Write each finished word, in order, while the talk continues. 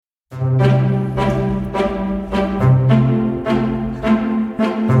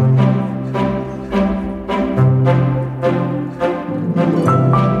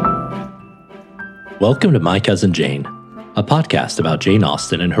Welcome to My Cousin Jane, a podcast about Jane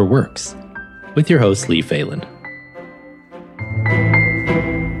Austen and her works, with your host Lee Phelan.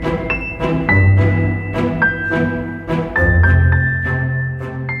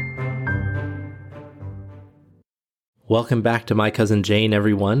 Welcome back to My Cousin Jane,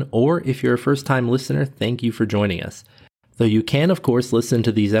 everyone, or if you're a first-time listener, thank you for joining us. Though you can, of course, listen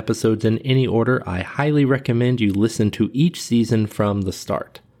to these episodes in any order, I highly recommend you listen to each season from the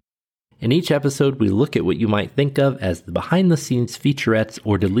start. In each episode, we look at what you might think of as the behind-the-scenes featurettes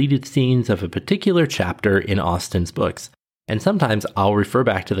or deleted scenes of a particular chapter in Austen's books, and sometimes I'll refer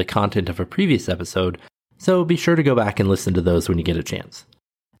back to the content of a previous episode, so be sure to go back and listen to those when you get a chance.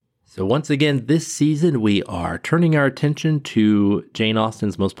 So once again, this season we are turning our attention to Jane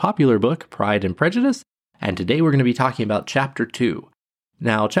Austen's most popular book, Pride and Prejudice, and today we're going to be talking about Chapter 2.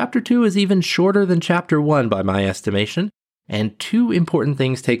 Now, Chapter 2 is even shorter than Chapter 1 by my estimation, and two important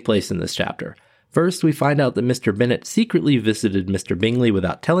things take place in this chapter. First, we find out that Mr. Bennet secretly visited Mr. Bingley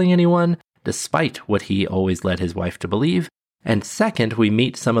without telling anyone, despite what he always led his wife to believe. And second, we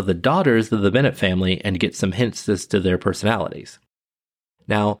meet some of the daughters of the Bennet family and get some hints as to their personalities.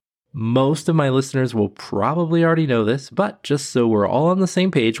 Now, most of my listeners will probably already know this, but just so we're all on the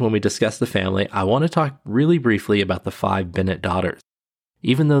same page when we discuss the family, I want to talk really briefly about the 5 Bennet daughters,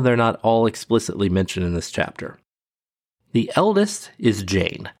 even though they're not all explicitly mentioned in this chapter. The eldest is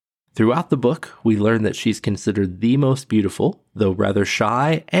Jane. Throughout the book, we learn that she's considered the most beautiful, though rather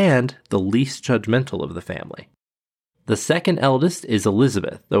shy, and the least judgmental of the family. The second eldest is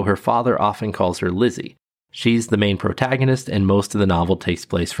Elizabeth, though her father often calls her Lizzie. She's the main protagonist, and most of the novel takes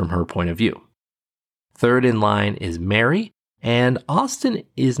place from her point of view. Third in line is Mary, and Austen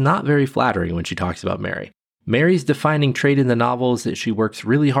is not very flattering when she talks about Mary. Mary's defining trait in the novel is that she works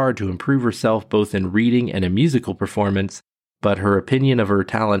really hard to improve herself both in reading and in musical performance, but her opinion of her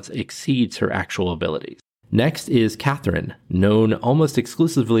talents exceeds her actual abilities. Next is Catherine, known almost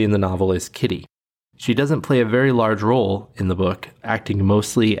exclusively in the novel as Kitty. She doesn't play a very large role in the book, acting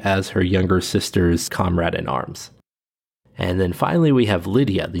mostly as her younger sister's comrade in arms. And then finally we have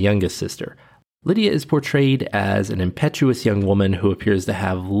Lydia, the youngest sister. Lydia is portrayed as an impetuous young woman who appears to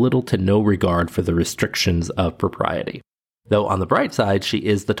have little to no regard for the restrictions of propriety. Though on the bright side, she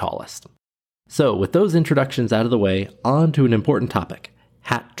is the tallest. So with those introductions out of the way, on to an important topic,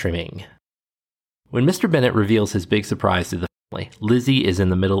 hat trimming. When Mr. Bennet reveals his big surprise to the family, Lizzie is in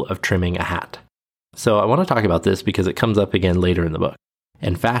the middle of trimming a hat. So I want to talk about this because it comes up again later in the book,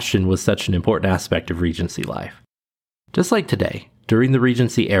 and fashion was such an important aspect of Regency life. Just like today, during the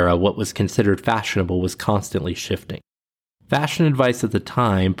Regency era, what was considered fashionable was constantly shifting. Fashion advice at the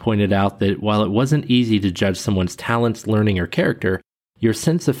time pointed out that while it wasn't easy to judge someone's talents, learning, or character, your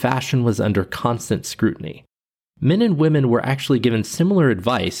sense of fashion was under constant scrutiny. Men and women were actually given similar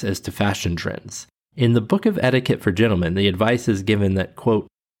advice as to fashion trends. In the Book of Etiquette for Gentlemen, the advice is given that, quote,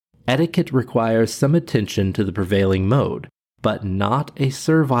 etiquette requires some attention to the prevailing mode, but not a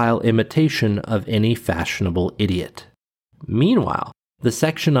servile imitation of any fashionable idiot. Meanwhile, the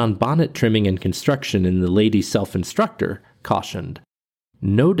section on bonnet trimming and construction in the Lady Self-Instructor cautioned,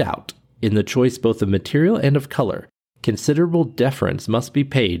 no doubt, in the choice both of material and of color, considerable deference must be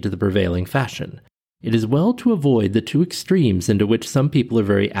paid to the prevailing fashion. It is well to avoid the two extremes into which some people are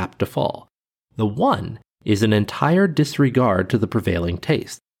very apt to fall. The one is an entire disregard to the prevailing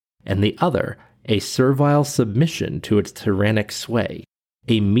taste, and the other, a servile submission to its tyrannic sway.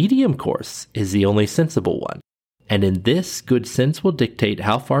 A medium course is the only sensible one, and in this, good sense will dictate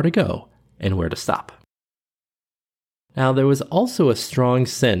how far to go and where to stop. Now, there was also a strong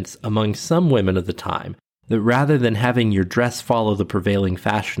sense among some women of the time that rather than having your dress follow the prevailing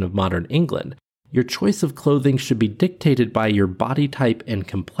fashion of modern England, your choice of clothing should be dictated by your body type and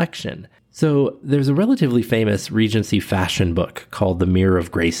complexion. So there's a relatively famous Regency fashion book called The Mirror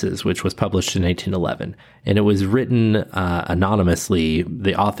of Graces, which was published in 1811, and it was written anonymously.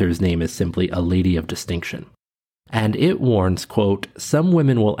 The author's name is simply a lady of distinction. And it warns, quote, some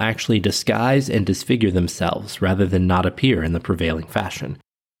women will actually disguise and disfigure themselves rather than not appear in the prevailing fashion,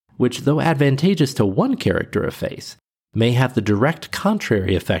 which, though advantageous to one character of face, may have the direct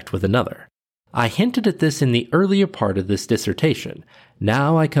contrary effect with another. I hinted at this in the earlier part of this dissertation.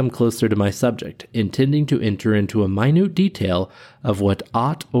 Now I come closer to my subject, intending to enter into a minute detail of what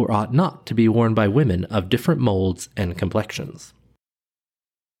ought or ought not to be worn by women of different molds and complexions.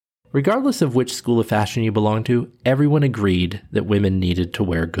 Regardless of which school of fashion you belong to, everyone agreed that women needed to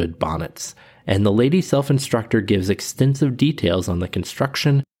wear good bonnets, and the Lady Self-Instructor gives extensive details on the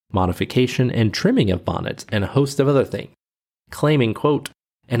construction, modification, and trimming of bonnets and a host of other things, claiming, quote,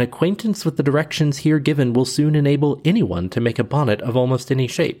 an acquaintance with the directions here given will soon enable anyone to make a bonnet of almost any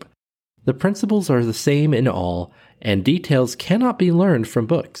shape. The principles are the same in all, and details cannot be learned from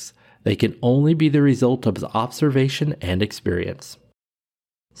books. They can only be the result of observation and experience.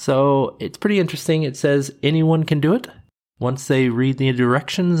 So it's pretty interesting. It says anyone can do it once they read the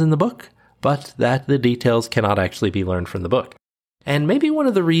directions in the book, but that the details cannot actually be learned from the book. And maybe one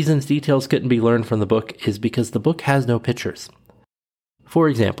of the reasons details couldn't be learned from the book is because the book has no pictures. For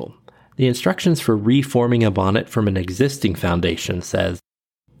example, the instructions for reforming a bonnet from an existing foundation says,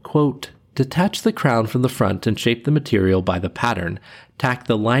 quote, detach the crown from the front and shape the material by the pattern. Tack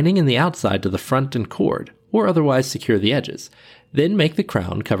the lining and the outside to the front and cord, or otherwise secure the edges. Then make the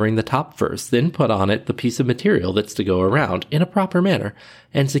crown covering the top first, then put on it the piece of material that's to go around in a proper manner,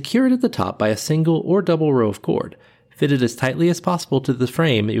 and secure it at the top by a single or double row of cord. Fit it as tightly as possible to the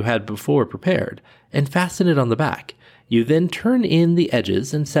frame you had before prepared, and fasten it on the back. You then turn in the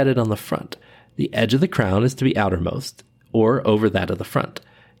edges and set it on the front. The edge of the crown is to be outermost, or over that of the front.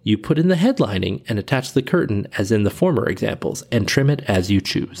 You put in the head lining and attach the curtain as in the former examples, and trim it as you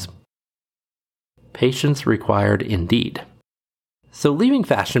choose. Patience required indeed. So leaving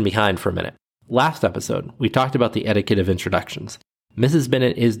fashion behind for a minute, last episode we talked about the etiquette of introductions. Mrs.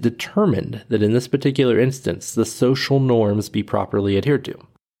 Bennet is determined that in this particular instance the social norms be properly adhered to.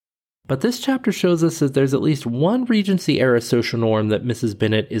 But this chapter shows us that there's at least one Regency-era social norm that Mrs.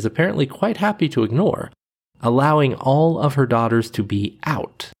 Bennet is apparently quite happy to ignore, allowing all of her daughters to be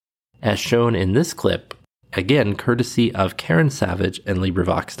out, as shown in this clip, again courtesy of Karen Savage and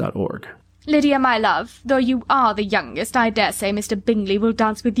LibriVox.org. Lydia, my love, though you are the youngest, I dare say Mr. Bingley will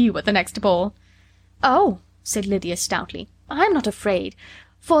dance with you at the next ball. Oh, said Lydia stoutly, I'm not afraid,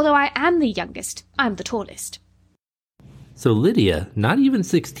 for though I am the youngest, I'm the tallest. So Lydia, not even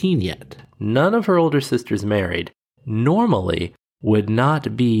 16 yet, none of her older sisters married, normally would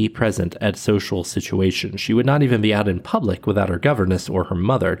not be present at social situations. She would not even be out in public without her governess or her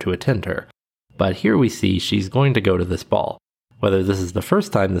mother to attend her. But here we see she's going to go to this ball. Whether this is the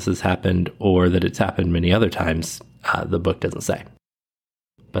first time this has happened or that it's happened many other times, the book doesn't say.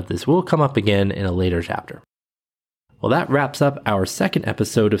 But this will come up again in a later chapter. Well, that wraps up our second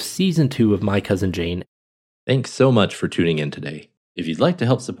episode of Season 2 of My Cousin Jane. Thanks so much for tuning in today. If you'd like to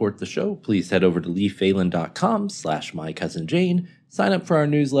help support the show, please head over to leephalen.com/mycousinjane, sign up for our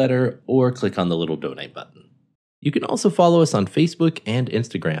newsletter, or click on the little donate button. You can also follow us on Facebook and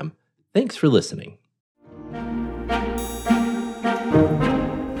Instagram. Thanks for listening.